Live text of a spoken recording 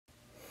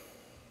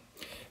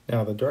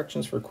Now, the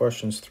directions for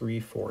questions 3,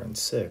 4, and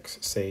 6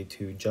 say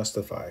to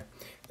justify.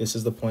 This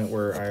is the point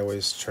where I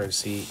always try to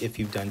see if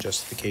you've done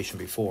justification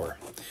before.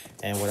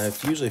 And what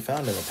I've usually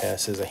found in the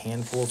past is a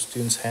handful of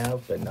students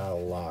have, but not a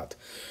lot.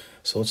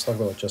 So let's talk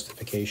about what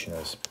justification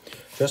is.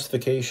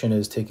 Justification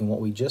is taking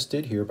what we just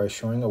did here by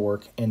showing a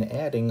work and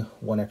adding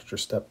one extra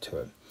step to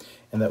it.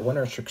 And that one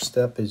extra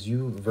step is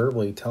you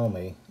verbally tell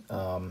me,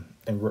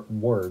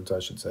 in words I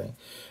should say,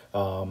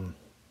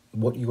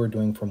 what you are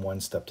doing from one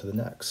step to the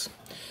next.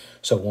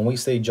 So when we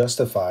say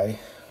justify,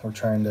 we're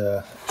trying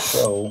to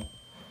show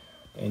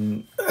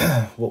in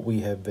what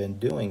we have been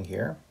doing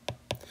here.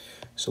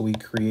 So we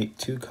create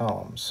two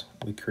columns.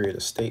 We create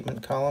a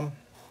statement column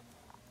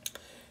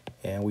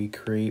and we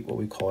create what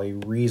we call a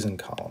reason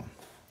column.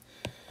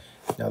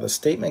 Now the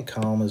statement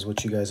column is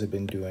what you guys have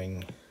been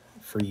doing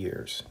for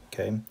years,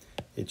 okay?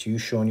 It's you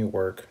showing your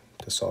work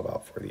to solve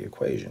out for the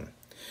equation.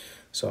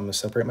 So I'm going to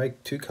separate my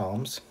two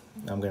columns.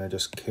 I'm going to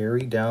just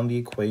carry down the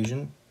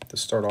equation to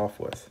start off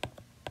with.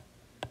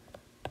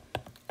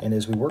 And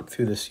as we work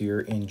through this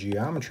year in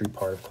geometry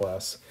part of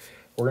class,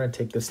 we're going to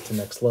take this to the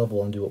next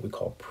level and do what we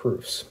call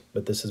proofs.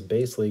 But this is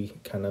basically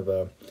kind of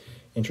a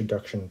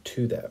introduction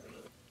to that.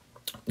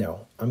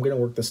 Now, I'm going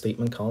to work the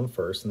statement column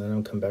first, and then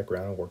I'll come back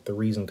around and work the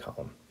reason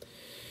column.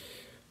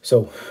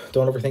 So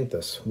don't overthink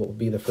this. What would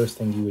be the first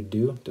thing you would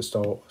do to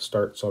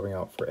start solving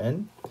out for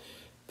n?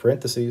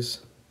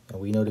 Parentheses. And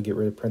we know to get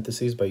rid of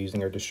parentheses by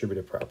using our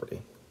distributive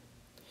property.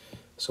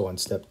 So on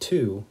step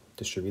 2,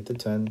 distribute the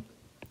 10,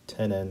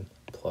 10n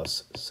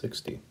plus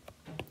 60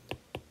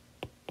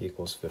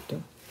 equals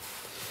 50.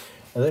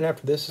 And then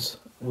after this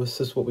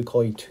is what we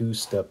call a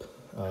two-step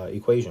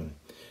equation.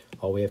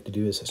 All we have to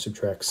do is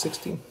subtract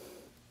 60,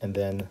 and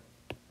then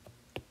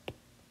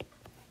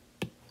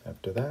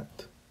after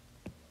that,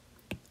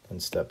 in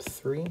step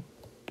 3,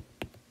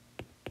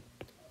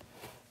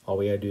 all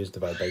we gotta do is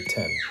divide by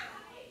 10.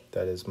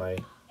 That is my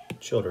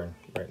children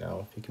right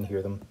now, if you can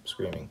hear them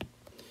screaming.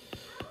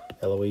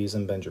 Eloise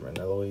and Benjamin.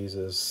 Eloise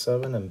is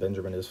 7 and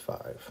Benjamin is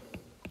 5.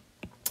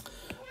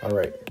 All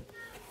right,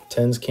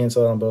 10's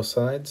cancel out on both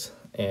sides,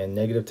 and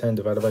negative 10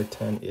 divided by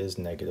 10 is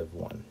negative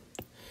 1.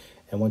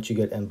 And once you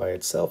get n by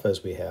itself,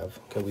 as we have,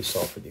 okay, we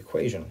solve for the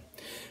equation.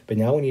 But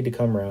now we need to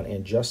come around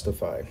and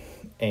justify.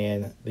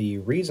 And the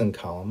reason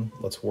column,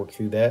 let's work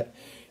through that.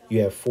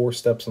 You have 4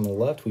 steps on the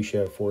left, we should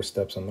have 4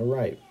 steps on the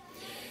right.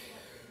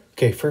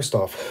 Okay, first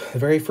off, the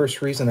very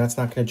first reason that's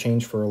not going to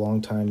change for a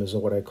long time is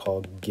what I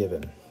call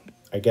given.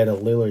 I got to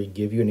literally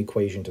give you an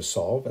equation to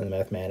solve. In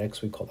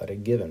mathematics, we call that a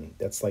given.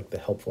 That's like the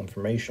helpful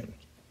information.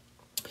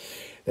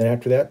 Then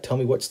after that, tell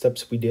me what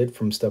steps we did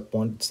from step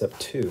 1 to step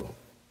 2.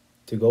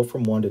 To go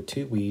from 1 to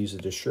 2, we use a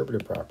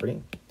distributive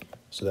property.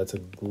 So that's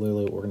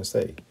literally what we're going to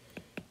say,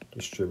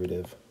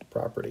 distributive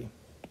property.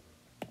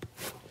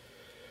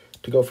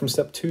 To go from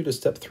step 2 to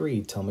step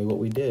 3, tell me what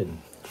we did.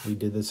 We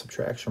did the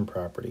subtraction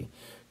property.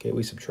 Okay,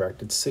 we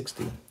subtracted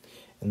 60.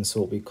 And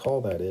so what we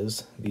call that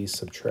is the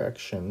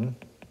subtraction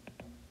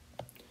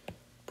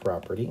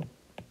property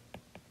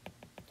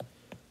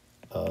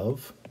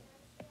of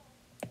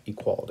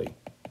equality.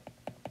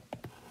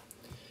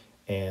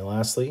 And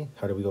lastly,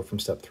 how do we go from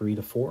step 3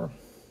 to 4?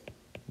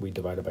 We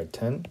divided by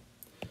 10.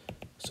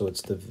 So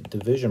it's the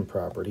division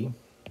property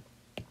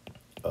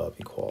of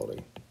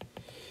equality.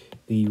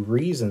 The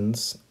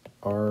reasons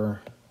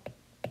are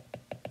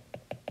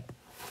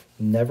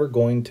never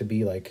going to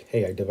be like,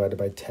 hey, I divided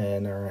by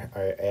 10 or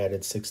I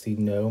added 60.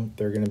 No,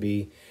 they're going to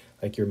be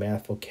like your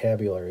math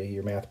vocabulary,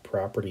 your math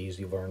properties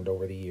you learned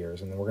over the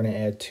years. And then we're going to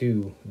add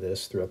to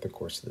this throughout the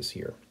course of this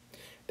year.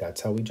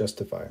 That's how we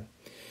justify.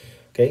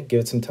 Okay, give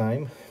it some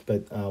time.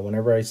 But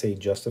whenever I say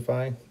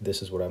justify,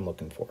 this is what I'm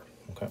looking for.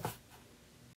 Okay.